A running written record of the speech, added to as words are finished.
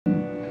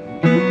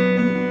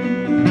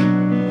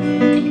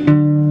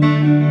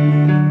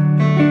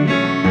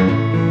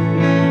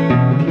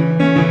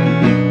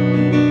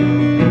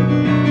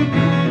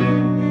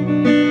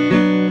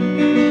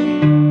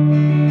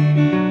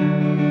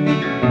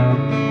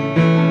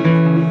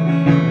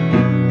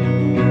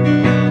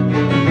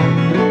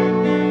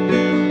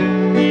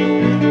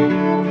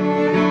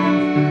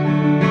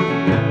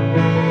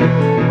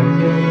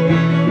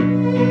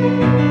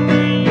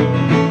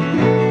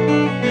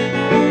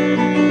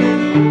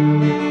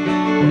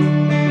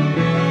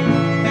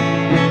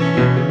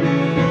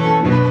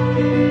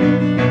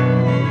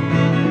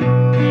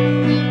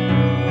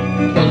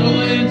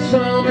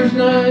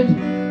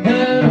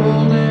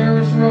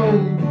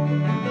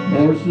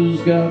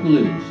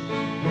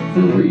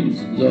for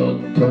reasons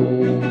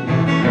untold.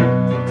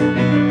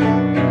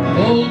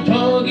 Old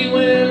Toggy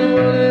went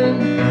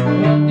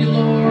running up the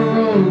lower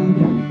road.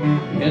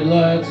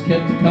 Headlights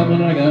kept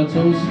coming, I got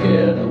so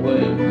scared I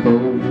went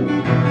cold.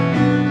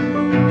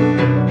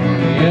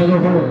 Yeah, the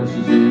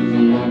horses is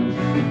lost.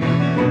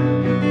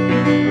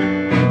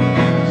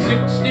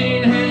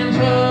 16 hands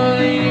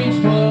high,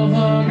 each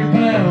 1,200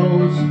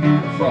 pounds.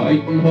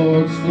 Frightened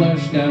horse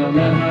flashed down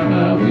that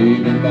highway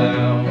to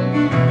bound.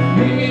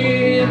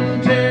 Me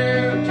and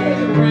Terror to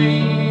the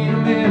rain of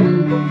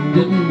wind.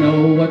 Didn't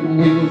know what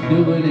we was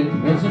doing, it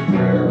was a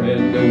prayer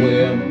and a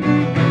whim.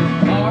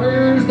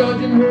 Cars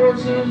dodging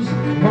horses,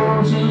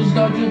 horses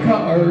dodging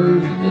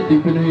cars. In the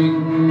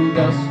deepening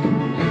dusk,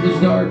 it was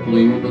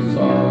darkly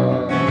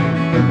bizarre.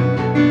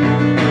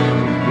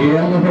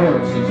 Yeah, the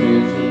horses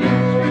is loose.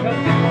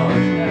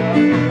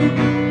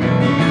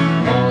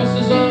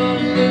 Horses on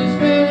loose,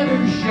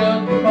 better shut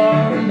the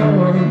barn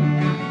door.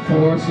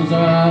 Horses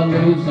on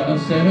loose, I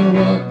said,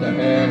 what the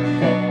heck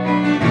for?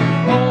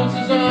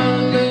 Horses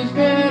on loose,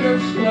 better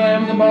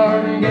slam the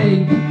barn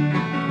gate.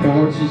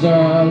 Horses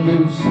are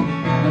loose, I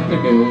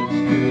think it's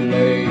too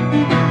late.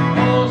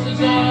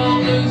 Horses are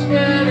loose,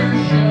 better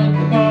shut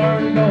the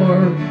barn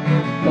door.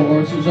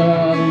 Horses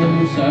are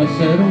loose, I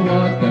said,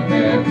 what the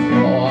heck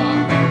for?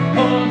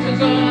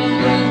 Horses are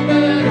loose,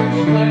 better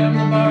slam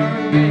the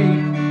barn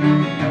gate.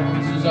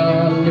 Horses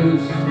are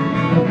loose,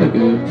 I think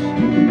it's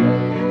too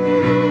late.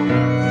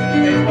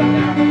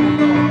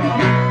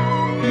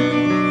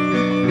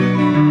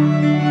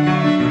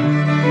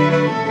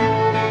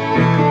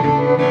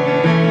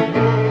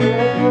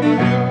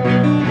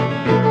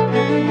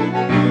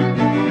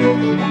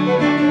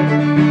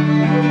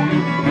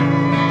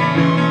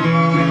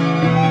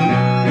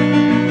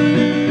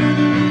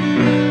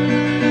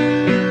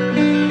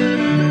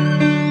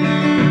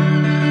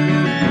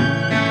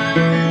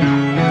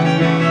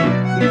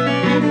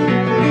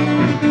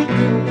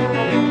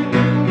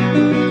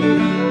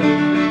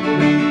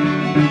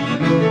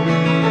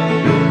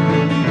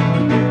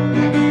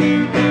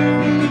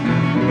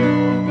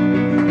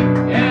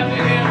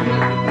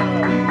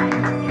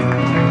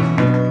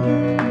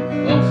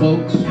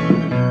 Folks,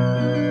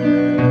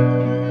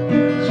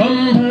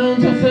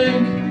 sometimes I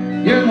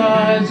think your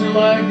lives are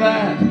like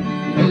that,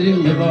 whether you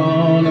live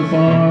on a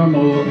farm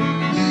or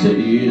a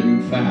city.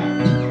 In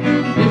fact,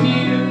 if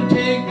you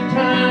take the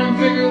time,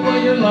 figure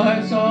what your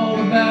life's all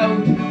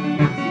about,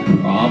 you'll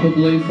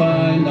probably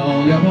find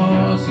all your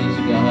horses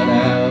got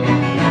out.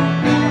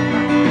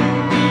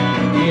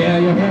 Yeah,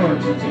 your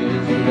horses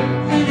is loose.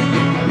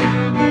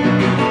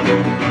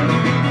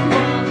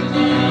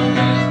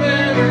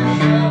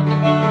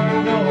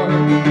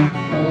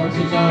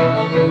 Horses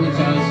are loose,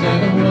 I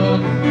said, what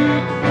the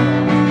heck for?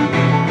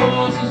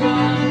 Horses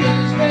are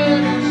loose,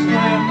 better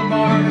slam the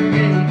barn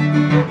gate.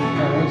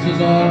 Horses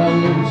are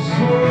loose,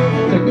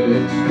 the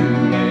good's too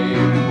late.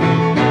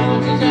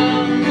 Horses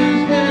are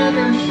loose,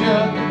 better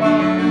shut the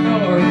barn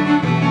door.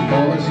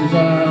 Horses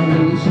are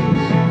loose,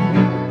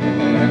 what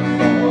the heck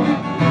for?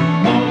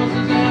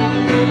 Horses are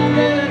loose,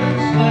 better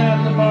slam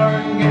the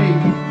barn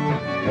gate.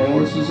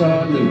 Horses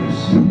are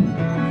loose,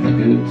 the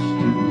good's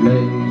too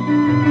late.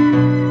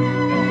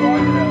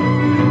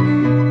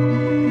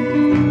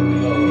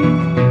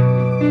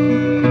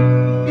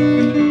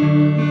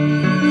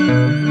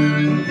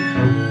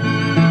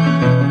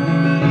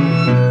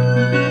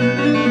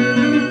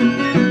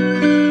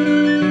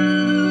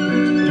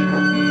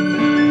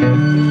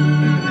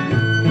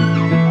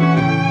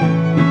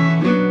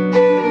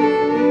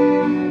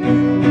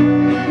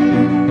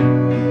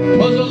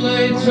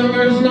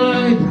 Summer's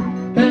night,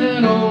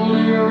 that old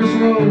Harris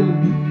Road.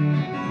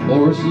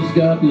 Horses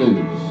got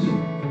loose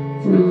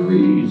for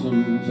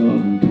reasons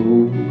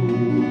untold.